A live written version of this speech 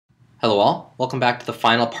Hello all, welcome back to the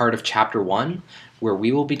final part of Chapter 1, where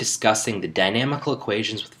we will be discussing the dynamical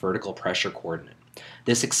equations with vertical pressure coordinate.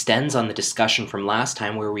 This extends on the discussion from last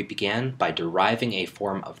time where we began by deriving a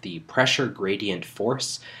form of the pressure gradient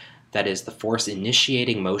force, that is the force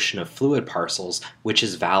initiating motion of fluid parcels, which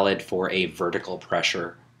is valid for a vertical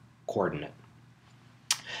pressure coordinate.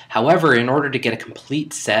 However, in order to get a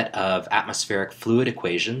complete set of atmospheric fluid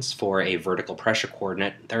equations for a vertical pressure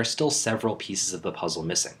coordinate, there are still several pieces of the puzzle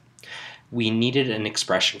missing. We needed an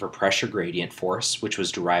expression for pressure gradient force, which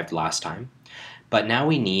was derived last time, but now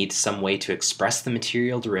we need some way to express the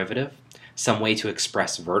material derivative, some way to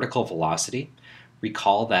express vertical velocity.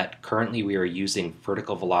 Recall that currently we are using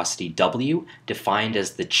vertical velocity W, defined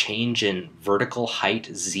as the change in vertical height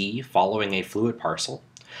Z following a fluid parcel.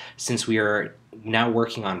 Since we are now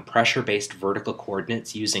working on pressure-based vertical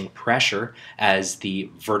coordinates using pressure as the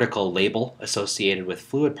vertical label associated with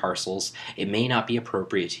fluid parcels, it may not be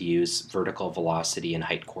appropriate to use vertical velocity and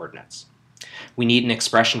height coordinates. We need an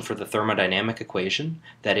expression for the thermodynamic equation,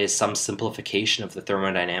 that is some simplification of the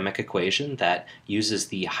thermodynamic equation that uses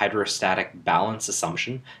the hydrostatic balance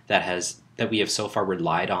assumption that we have so far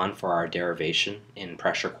relied on for our derivation in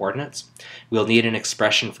pressure coordinates. We'll need an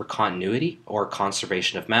expression for continuity or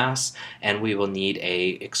conservation of mass, and we will need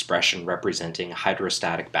an expression representing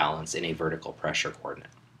hydrostatic balance in a vertical pressure coordinate.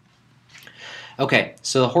 Okay,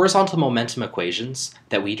 so the horizontal momentum equations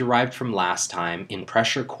that we derived from last time in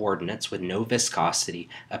pressure coordinates with no viscosity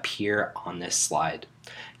appear on this slide.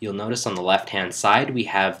 You'll notice on the left-hand side we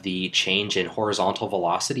have the change in horizontal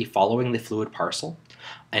velocity following the fluid parcel,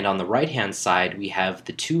 and on the right-hand side we have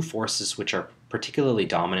the two forces which are particularly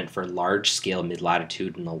dominant for large-scale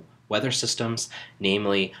mid-latitudinal weather systems,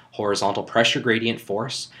 namely horizontal pressure gradient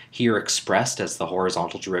force, here expressed as the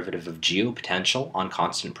horizontal derivative of geopotential on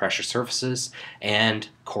constant pressure surfaces, and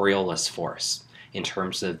Coriolis force, in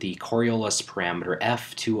terms of the Coriolis parameter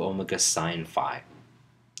f 2 omega sine phi.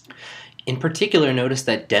 In particular, notice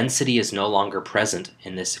that density is no longer present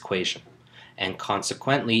in this equation, and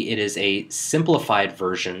consequently it is a simplified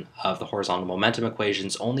version of the horizontal momentum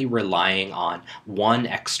equations only relying on one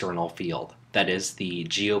external field, that is the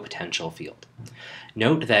geopotential field.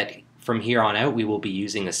 Note that from here on out we will be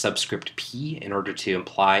using a subscript p in order to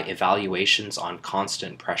imply evaluations on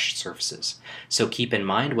constant pressure surfaces. So keep in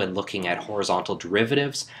mind when looking at horizontal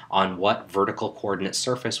derivatives on what vertical coordinate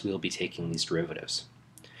surface we will be taking these derivatives.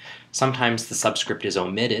 Sometimes the subscript is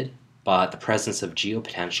omitted, but the presence of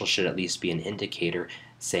geopotential should at least be an indicator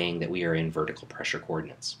saying that we are in vertical pressure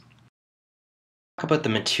coordinates. Talk about the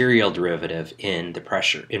material derivative in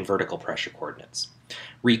vertical pressure coordinates.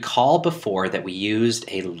 Recall before that we used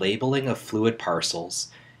a labeling of fluid parcels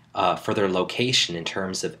for their location in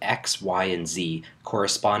terms of x, y, and z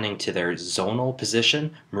corresponding to their zonal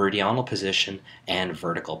position, meridional position, and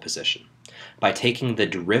vertical position. By taking the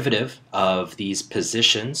derivative of these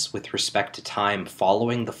positions with respect to time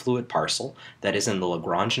following the fluid parcel, that is in the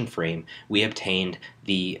Lagrangian frame, we obtained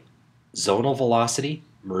the zonal velocity,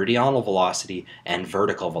 meridional velocity, and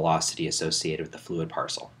vertical velocity associated with the fluid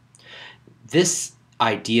parcel. This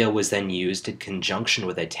idea was then used in conjunction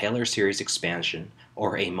with a Taylor series expansion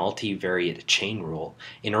or a multivariate chain rule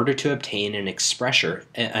in order to obtain an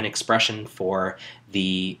expression for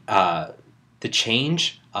the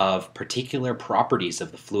change of particular properties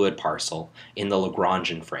of the fluid parcel in the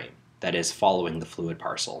Lagrangian frame, that is following the fluid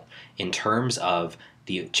parcel, in terms of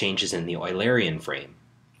the changes in the Eulerian frame.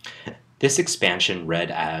 This expansion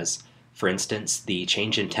read as, for instance, the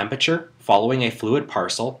change in temperature following a fluid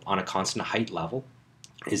parcel on a constant height level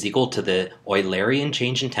is equal to the Eulerian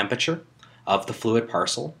change in temperature of the fluid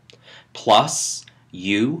parcel plus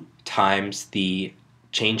u times the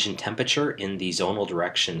change in temperature in the zonal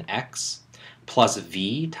direction x plus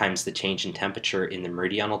v times the change in temperature in the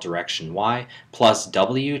meridional direction y plus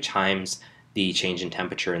w times the change in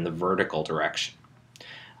temperature in the vertical direction.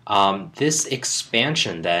 This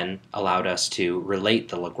expansion then allowed us to relate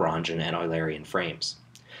the Lagrangian and Eulerian frames.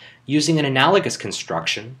 Using an analogous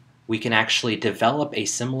construction, we can actually develop a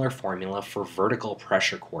similar formula for vertical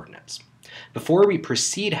pressure coordinates. Before we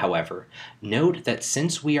proceed, however, note that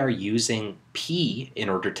since we are using p in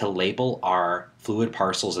order to label our fluid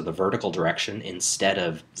parcels in the vertical direction instead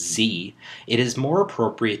of z, it is more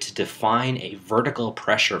appropriate to define a vertical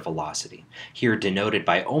pressure velocity, here denoted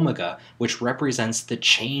by omega, which represents the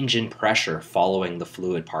change in pressure following the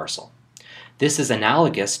fluid parcel. This is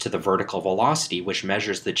analogous to the vertical velocity, which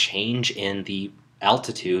measures the change in the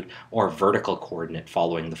altitude or vertical coordinate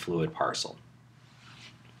following the fluid parcel.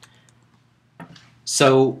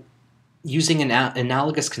 So using an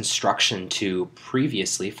analogous construction to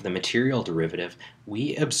previously for the material derivative,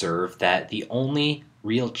 we observe that the only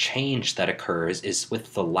real change that occurs is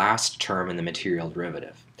with the last term in the material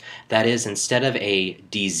derivative. That is, instead of a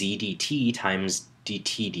dz dt times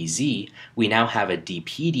dt dz, we now have a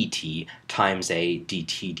dp dt times a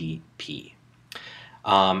dt dp.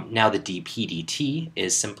 Now the dp dt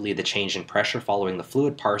is simply the change in pressure following the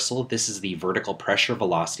fluid parcel. This is the vertical pressure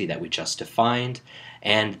velocity that we just defined,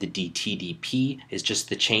 and the dt dp is just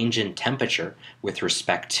the change in temperature with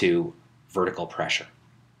respect to vertical pressure.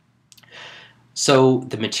 So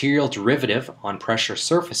the material derivative on pressure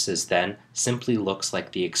surfaces then simply looks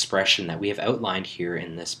like the expression that we have outlined here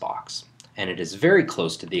in this box. And it is very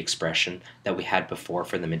close to the expression that we had before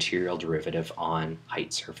for the material derivative on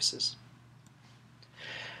height surfaces.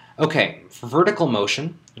 Okay, for vertical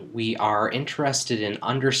motion, we are interested in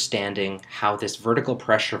understanding how this vertical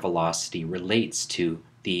pressure velocity relates to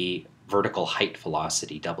the vertical height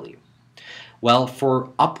velocity, W. Well,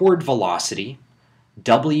 for upward velocity,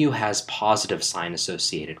 W has positive sign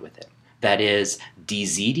associated with it. That is,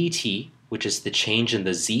 dz dt, which is the change in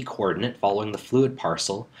the z coordinate following the fluid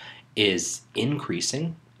parcel, is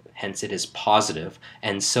increasing, hence it is positive,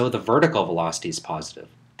 and so the vertical velocity is positive.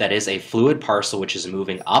 That is, a fluid parcel which is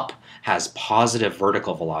moving up has positive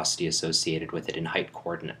vertical velocity associated with it in height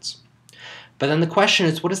coordinates. But then the question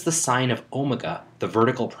is, what is the sign of omega, the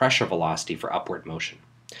vertical pressure velocity for upward motion?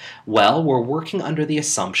 Well, we're working under the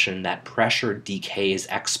assumption that pressure decays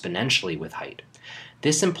exponentially with height.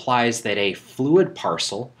 This implies that a fluid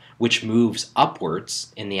parcel which moves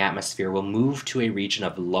upwards in the atmosphere will move to a region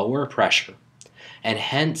of lower pressure, and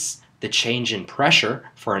hence the change in pressure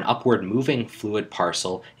for an upward moving fluid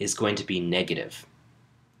parcel is going to be negative.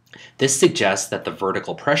 This suggests that the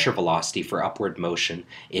vertical pressure velocity for upward motion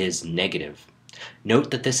is negative. Note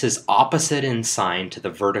that this is opposite in sign to the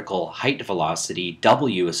vertical height velocity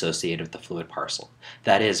W associated with the fluid parcel.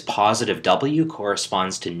 That is, positive W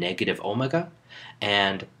corresponds to negative omega,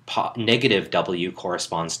 and negative W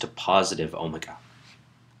corresponds to positive omega.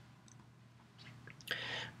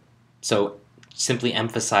 So simply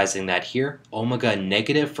emphasizing that here, omega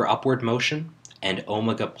negative for upward motion and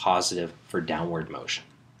omega positive for downward motion.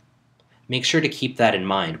 Make sure to keep that in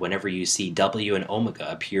mind whenever you see W and omega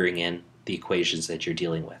appearing in the equations that you're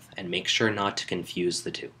dealing with, and make sure not to confuse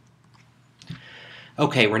the two.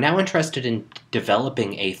 Okay, we're now interested in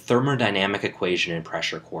developing a thermodynamic equation in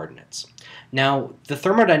pressure coordinates. Now, the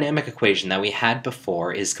thermodynamic equation that we had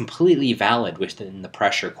before is completely valid within the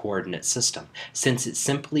pressure coordinate system, since it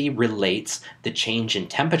simply relates the change in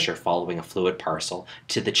temperature following a fluid parcel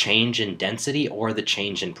to the change in density or the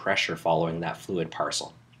change in pressure following that fluid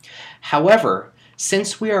parcel. However,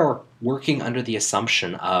 since we are working under the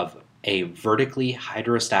assumption of a vertically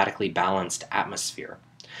hydrostatically balanced atmosphere,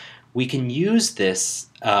 we can use this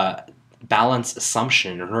balance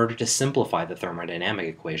assumption in order to simplify the thermodynamic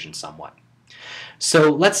equation somewhat.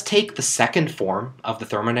 So let's take the second form of the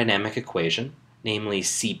thermodynamic equation, namely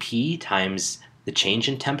Cp times the change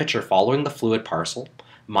in temperature following the fluid parcel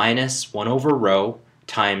minus 1 over rho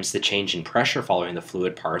times the change in pressure following the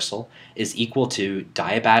fluid parcel is equal to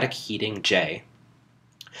diabatic heating J,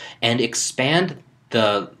 and expand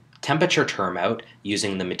the temperature term out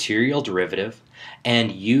using the material derivative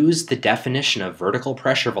and use the definition of vertical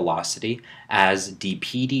pressure velocity as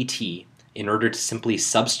dp dt in order to simply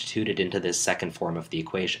substitute it into this second form of the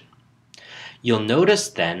equation. You'll notice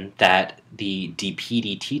then that the dp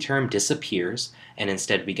dt term disappears, and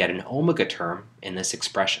instead we get an omega term in this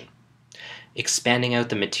expression. Expanding out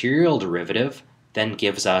the material derivative then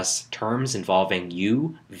gives us terms involving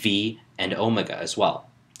u, v, and omega as well.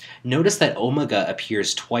 Notice that omega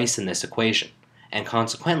appears twice in this equation, and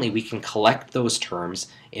consequently we can collect those terms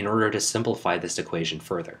in order to simplify this equation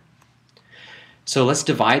further. So let's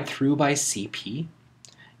divide through by Cp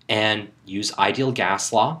and use ideal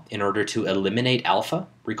gas law in order to eliminate alpha.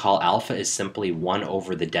 Recall alpha is simply 1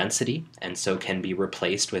 over the density, and so can be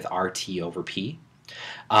replaced with RT over P.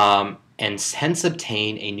 And hence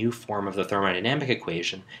obtain a new form of the thermodynamic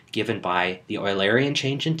equation given by the Eulerian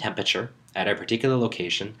change in temperature at a particular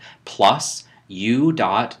location plus U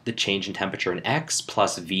dot the change in temperature in X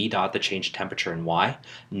plus V dot the change in temperature in Y.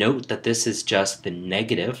 Note that this is just the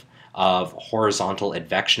negative of horizontal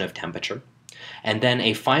advection of temperature. And then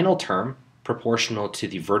a final term proportional to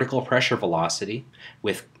the vertical pressure velocity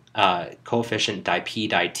with coefficient dp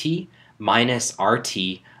dt minus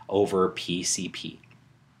RT over PCP.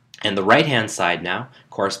 And the right-hand side now,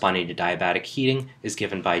 corresponding to diabatic heating, is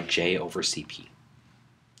given by J over Cp.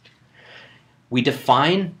 We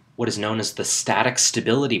define what is known as the static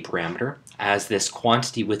stability parameter as this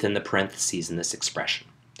quantity within the parentheses in this expression.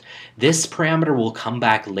 This parameter will come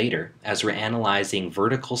back later as we're analyzing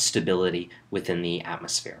vertical stability within the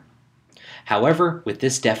atmosphere. However, with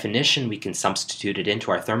this definition, we can substitute it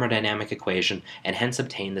into our thermodynamic equation and hence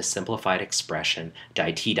obtain the simplified expression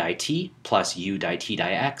dt plus u dt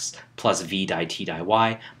x plus v dt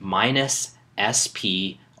dy minus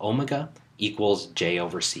sp omega equals j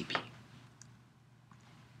over cp.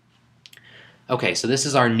 Okay, so this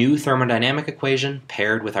is our new thermodynamic equation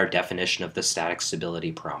paired with our definition of the static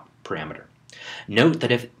stability parameter. Note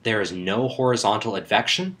that if there is no horizontal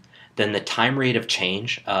advection, then the time rate of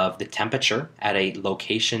change of the temperature at a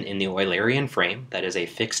location in the Eulerian frame, that is a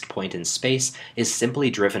fixed point in space, is simply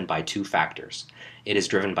driven by two factors. It is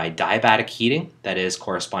driven by diabatic heating, that is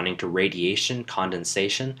corresponding to radiation,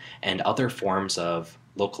 condensation, and other forms of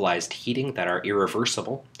localized heating that are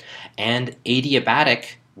irreversible, and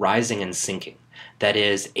adiabatic rising and sinking. That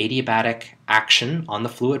is adiabatic action on the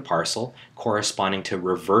fluid parcel corresponding to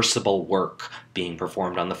reversible work being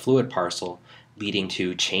performed on the fluid parcel, leading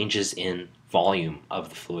to changes in volume of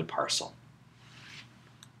the fluid parcel.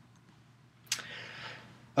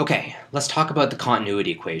 Okay, let's talk about the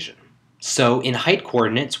continuity equation. So in height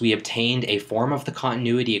coordinates, we obtained a form of the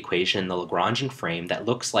continuity equation in the Lagrangian frame that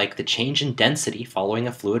looks like the change in density following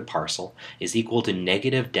a fluid parcel is equal to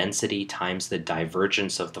negative density times the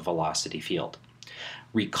divergence of the velocity field.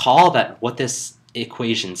 Recall that what this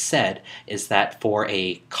equation said is that for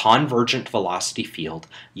a convergent velocity field,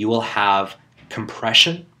 you will have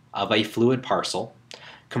compression of a fluid parcel.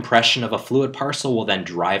 Compression of a fluid parcel will then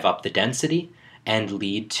drive up the density and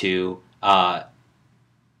lead to an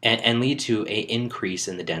increase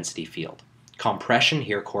in the density field. Compression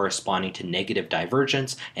here corresponding to negative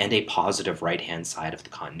divergence and a positive right-hand side of the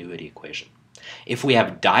continuity equation. If we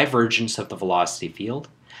have divergence of the velocity field,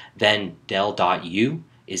 then del dot u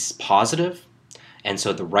is positive, and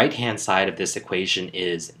so the right-hand side of this equation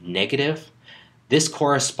is negative. This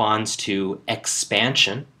corresponds to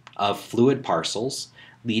expansion of fluid parcels,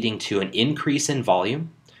 leading to an increase in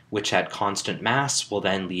volume, which at constant mass will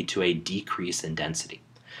then lead to a decrease in density.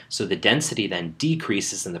 So the density then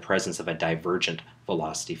decreases in the presence of a divergent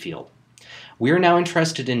velocity field. We are now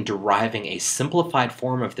interested in deriving a simplified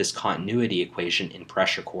form of this continuity equation in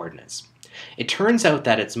pressure coordinates. It turns out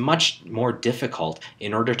that it's much more difficult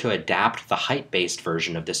in order to adapt the height-based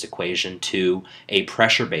version of this equation to a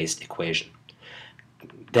pressure-based equation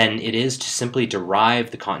than it is to simply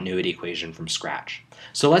derive the continuity equation from scratch.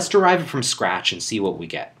 So let's derive it from scratch and see what we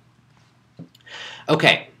get.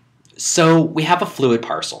 Okay, so we have a fluid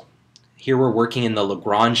parcel. Here we're working in the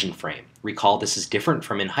Lagrangian frame. Recall this is different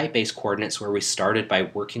from in height-based coordinates where we started by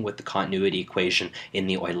working with the continuity equation in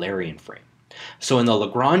the Eulerian frame. So in the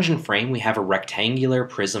Lagrangian frame, we have a rectangular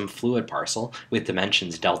prism fluid parcel with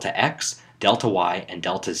dimensions delta x, delta y, and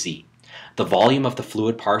delta z. The volume of the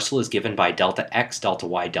fluid parcel is given by delta x, delta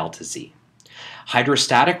y, delta z.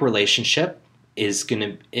 Hydrostatic relationship is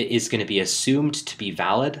going to be assumed to be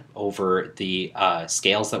valid over the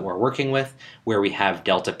scales that we're working with, where we have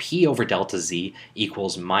delta p over delta z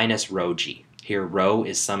equals minus rho g. Here rho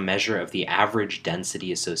is some measure of the average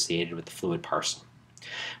density associated with the fluid parcel.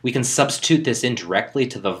 We can substitute this in directly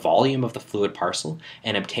to the volume of the fluid parcel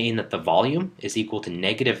and obtain that the volume is equal to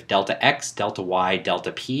negative delta x, delta y,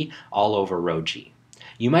 delta p all over rho g.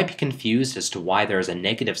 You might be confused as to why there is a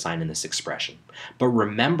negative sign in this expression, but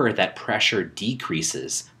remember that pressure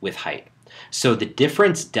decreases with height. So the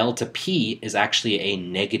difference delta p is actually a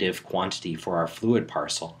negative quantity for our fluid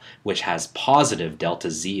parcel, which has positive delta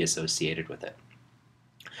z associated with it.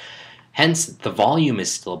 Hence, the volume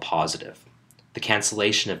is still positive. The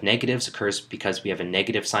cancellation of negatives occurs because we have a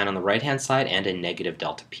negative sign on the right-hand side and a negative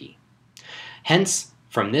delta p. Hence,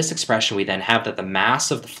 from this expression, we then have that the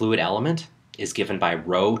mass of the fluid element is given by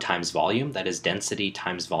rho times volume, that is density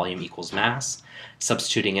times volume equals mass.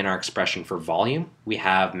 Substituting in our expression for volume, we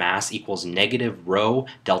have mass equals negative rho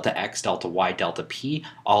delta x, delta y, delta p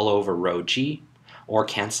all over rho g. Or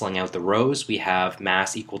canceling out the rho's, we have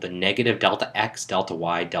mass equal to negative delta x, delta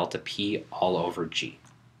y, delta p all over g.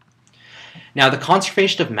 Now, the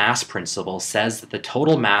conservation of mass principle says that the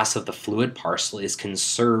total mass of the fluid parcel is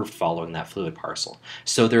conserved following that fluid parcel,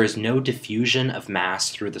 so there is no diffusion of mass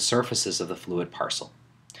through the surfaces of the fluid parcel.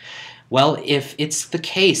 Well, if it's the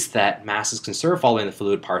case that mass is conserved following the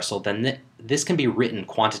fluid parcel, then this can be written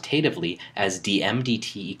quantitatively as dm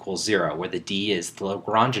dt equals 0, where the d is the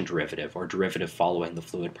Lagrangian derivative, or derivative following the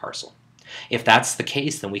fluid parcel. If that's the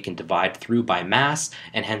case, then we can divide through by mass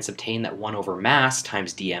and hence obtain that 1 over mass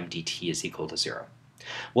times dm dt is equal to 0.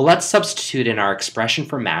 Well, let's substitute in our expression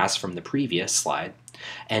for mass from the previous slide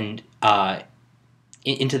and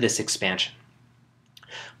into this expansion.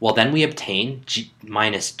 Well, then we obtain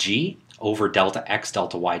minus g over delta x,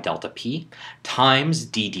 delta y, delta p, times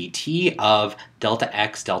d dt of delta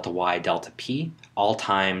x, delta y, delta p, all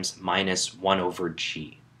times minus 1 over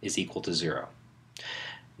g is equal to 0.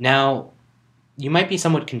 Now, you might be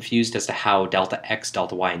somewhat confused as to how delta x,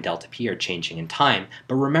 delta y, and delta p are changing in time,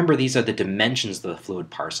 but remember these are the dimensions of the fluid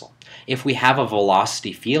parcel. If we have a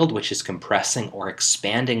velocity field which is compressing or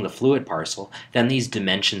expanding the fluid parcel, then these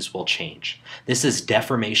dimensions will change. This is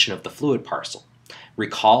deformation of the fluid parcel.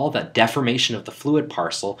 Recall that deformation of the fluid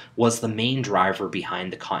parcel was the main driver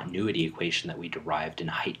behind the continuity equation that we derived in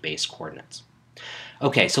height-based coordinates.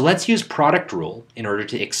 Okay, so let's use product rule in order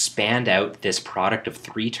to expand out this product of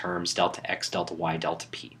three terms, delta x, delta y, delta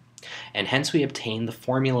p. And hence we obtain the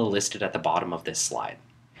formula listed at the bottom of this slide.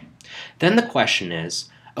 Then the question is,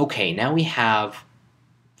 okay, now we have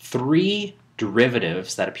three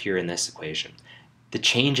derivatives that appear in this equation. The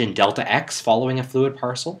change in delta x following a fluid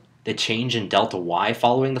parcel, the change in delta y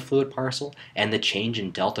following the fluid parcel, and the change in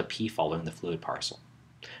delta p following the fluid parcel.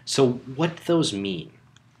 So what do those mean?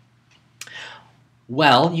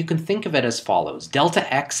 Well, you can think of it as follows.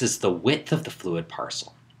 Delta x is the width of the fluid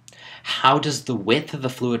parcel. How does the width of the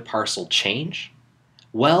fluid parcel change?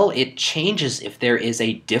 Well, it changes if there is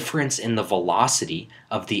a difference in the velocity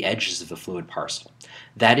of the edges of the fluid parcel.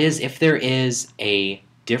 That is, if there is a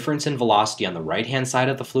difference in velocity on the right-hand side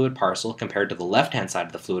of the fluid parcel compared to the left-hand side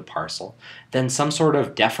of the fluid parcel, then some sort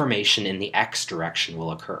of deformation in the x direction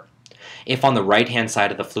will occur. If on the right-hand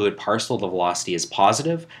side of the fluid parcel the velocity is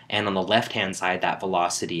positive, and on the left-hand side that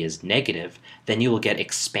velocity is negative, then you will get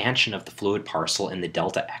expansion of the fluid parcel in the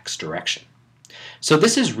delta x direction. So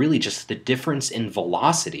this is really just the difference in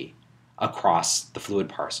velocity across the fluid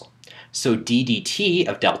parcel. So d dt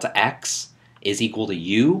of delta x is equal to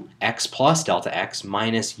u x plus delta x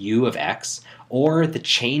minus u of x, or the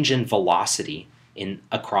change in velocity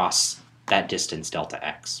across that distance delta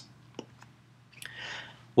x.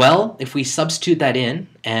 Well, if we substitute that in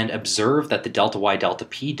and observe that the delta y delta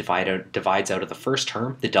p divides out of the first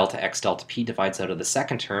term, the delta x delta p divides out of the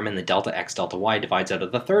second term, and the delta x delta y divides out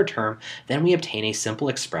of the third term, then we obtain a simple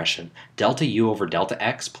expression, delta u over delta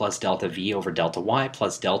x plus delta v over delta y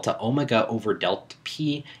plus delta omega over delta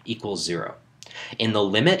p equals 0. In the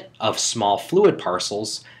limit of small fluid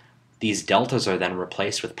parcels, these deltas are then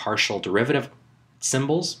replaced with partial derivative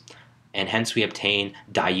symbols, and hence we obtain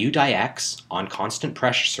du dx on constant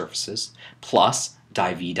pressure surfaces plus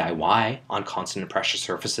di v dy on constant pressure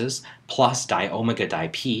surfaces plus di omega di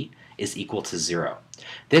p is equal to 0.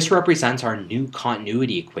 This represents our new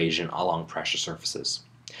continuity equation along pressure surfaces.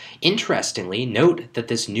 Interestingly, note that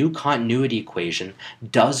this new continuity equation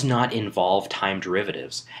does not involve time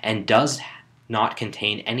derivatives and does not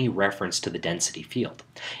contain any reference to the density field.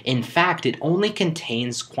 In fact, it only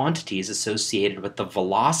contains quantities associated with the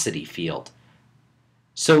velocity field.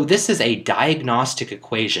 So this is a diagnostic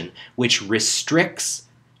equation which restricts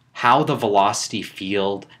how the velocity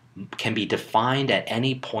field can be defined at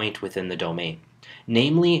any point within the domain.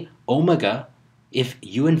 Namely, omega, if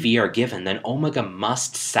u and v are given, then omega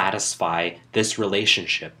must satisfy this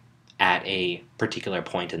relationship at a particular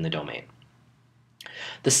point in the domain.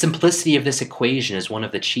 The simplicity of this equation is one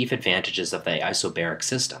of the chief advantages of the isobaric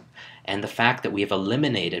system, and the fact that we have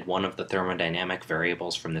eliminated one of the thermodynamic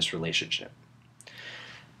variables from this relationship.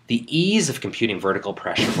 The ease of computing vertical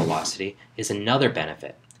pressure velocity is another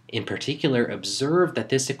benefit. In particular, observe that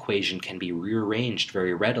this equation can be rearranged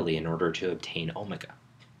very readily in order to obtain omega.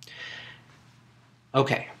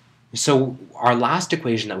 Okay, so our last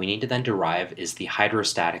equation that we need to then derive is the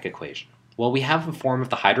hydrostatic equation. Well, we have a form of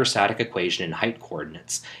the hydrostatic equation in height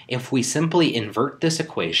coordinates. If we simply invert this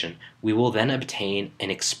equation, we will then obtain an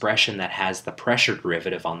expression that has the pressure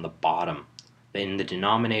derivative on the bottom in the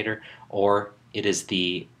denominator, or it is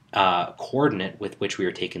the coordinate with which we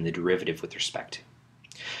are taking the derivative with respect to.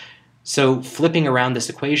 So flipping around this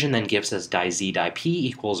equation then gives us di z di p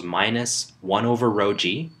equals minus 1 over rho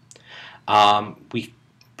g. We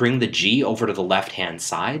bring the g over to the left-hand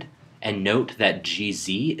side, and note that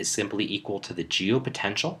Gz is simply equal to the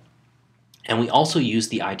geopotential. And we also use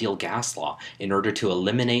the ideal gas law in order to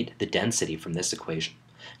eliminate the density from this equation.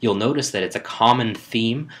 You'll notice that it's a common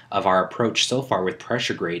theme of our approach so far with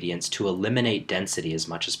pressure gradients to eliminate density as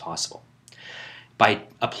much as possible. By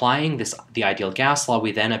applying the ideal gas law,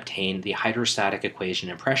 we then obtain the hydrostatic equation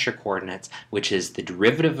in pressure coordinates, which is the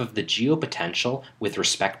derivative of the geopotential with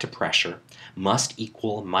respect to pressure must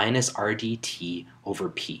equal minus RdT over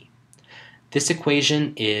P. This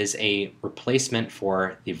equation is a replacement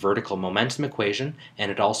for the vertical momentum equation,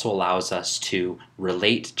 and it also allows us to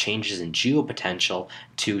relate changes in geopotential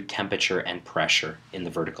to temperature and pressure in the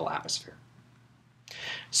vertical atmosphere.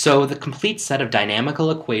 So the complete set of dynamical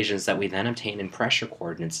equations that we then obtain in pressure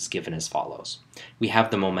coordinates is given as follows. We have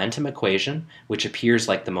the momentum equation, which appears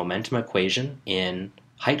like the momentum equation in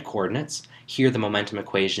height coordinates. Here the momentum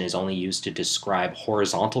equation is only used to describe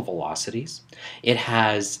horizontal velocities. It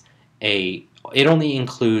only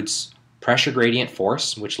includes pressure gradient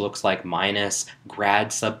force, which looks like minus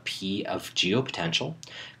grad sub p of geopotential,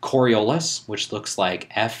 Coriolis, which looks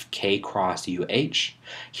like Fk cross UH.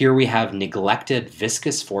 Here we have neglected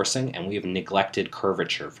viscous forcing, and we have neglected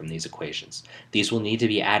curvature from these equations. These will need to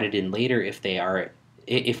be added in later if they are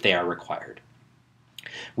required.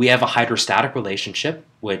 We have a hydrostatic relationship,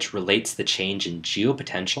 which relates the change in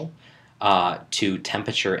geopotential to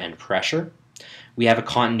temperature and pressure. We have a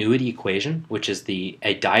continuity equation, which is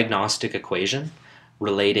a diagnostic equation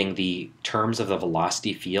relating the terms of the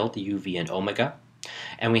velocity field, u, v, and omega.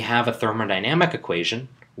 And we have a thermodynamic equation,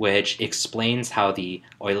 which explains how the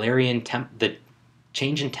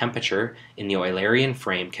change in temperature in the Eulerian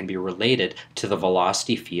frame can be related to the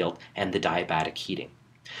velocity field and the diabatic heating.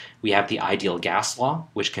 We have the ideal gas law,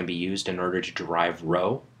 which can be used in order to derive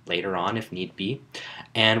rho later on if need be.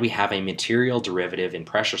 And we have a material derivative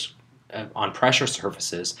on pressure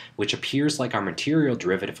surfaces, which appears like our material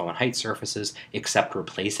derivative on height surfaces, except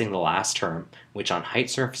replacing the last term, which on height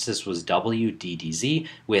surfaces was w d dz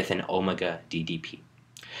with an omega d dp.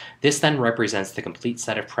 This then represents the complete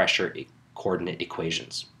set of pressure coordinate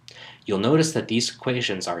equations. You'll notice that these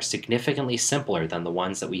equations are significantly simpler than the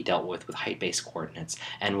ones that we dealt with height-based coordinates,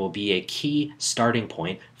 and will be a key starting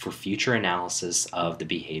point for future analysis of the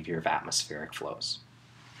behavior of atmospheric flows.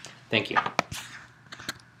 Thank you.